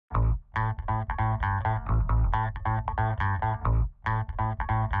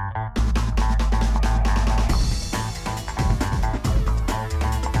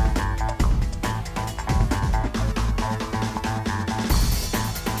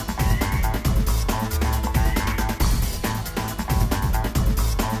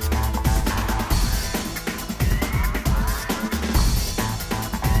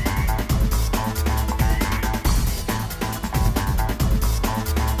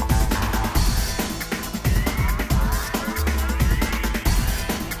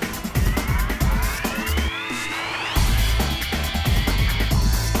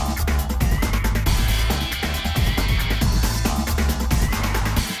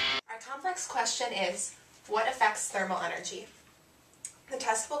Question is, what affects thermal energy? The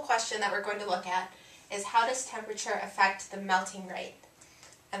testable question that we're going to look at is, how does temperature affect the melting rate?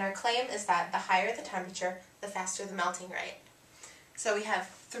 And our claim is that the higher the temperature, the faster the melting rate. So we have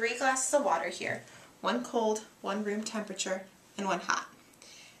 3 glasses of water here, 1 cold, 1 room temperature, and 1 hot.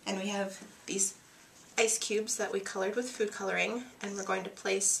 And we have these ice cubes that we colored with food coloring, and we're going to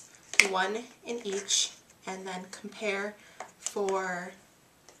place 1 in each and then compare for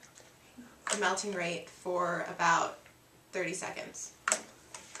the melting rate for about 30 seconds.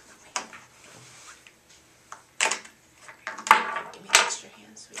 Give me extra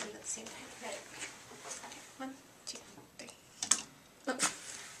hands so we do it at the same time. Ready? 1, 2, 3. Oh.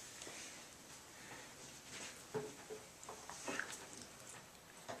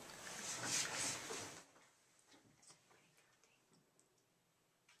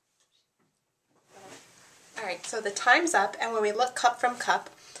 Alright, so the time's up, and when we look cup from cup,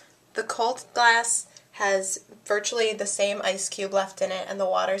 the cold glass has virtually the same ice cube left in it, and the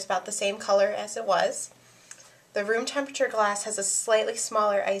water is about the same color as it was. The room temperature glass has a slightly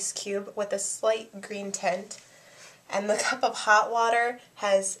smaller ice cube with a slight green tint, and the cup of hot water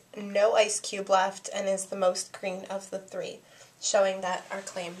has no ice cube left and is the most green of the 3, showing that our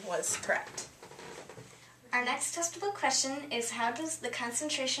claim was correct. Our next testable question is, how does the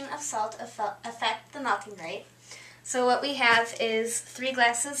concentration of salt affect the melting rate? So what we have is 3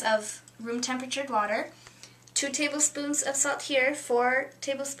 glasses of room temperatured water, 2 tablespoons of salt here, 4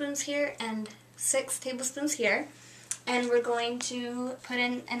 tablespoons here, and 6 tablespoons here. And we're going to put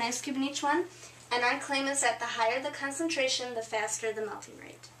in an ice cube in each one. And our claim is that the higher the concentration, the faster the melting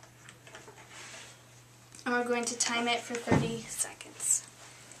rate. And we're going to time it for 30 seconds.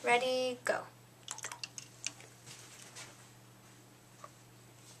 Ready, go.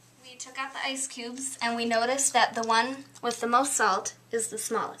 We took out the ice cubes, and we noticed that the one with the most salt is the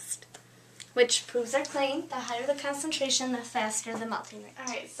smallest, which proves our claim: the higher the concentration, the faster the melting rate.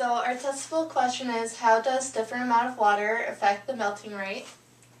 Alright, so our testable question is, how does different amount of water affect the melting rate?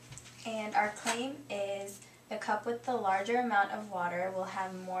 And our claim is, the cup with the larger amount of water will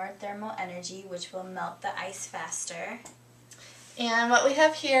have more thermal energy, which will melt the ice faster. And what we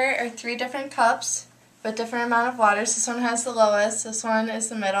have here are 3 different cups with different amount of water. So this one has the lowest, this one is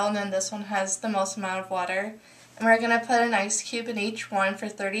the middle, and then this one has the most amount of water. And we're going to put an ice cube in each one for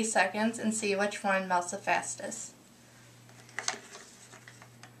 30 seconds and see which one melts the fastest.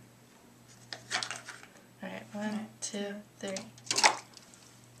 Alright, 1, 2, 3.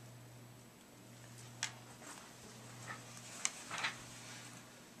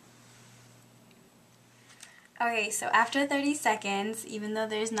 Okay, so after 30 seconds, even though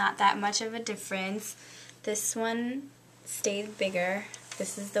there's not that much of a difference, this one stayed bigger.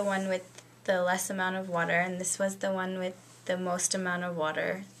 This is the one with the less amount of water, and this was the one with the most amount of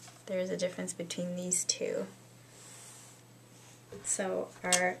water. There's a difference between these 2. So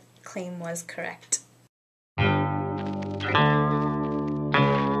our claim was correct.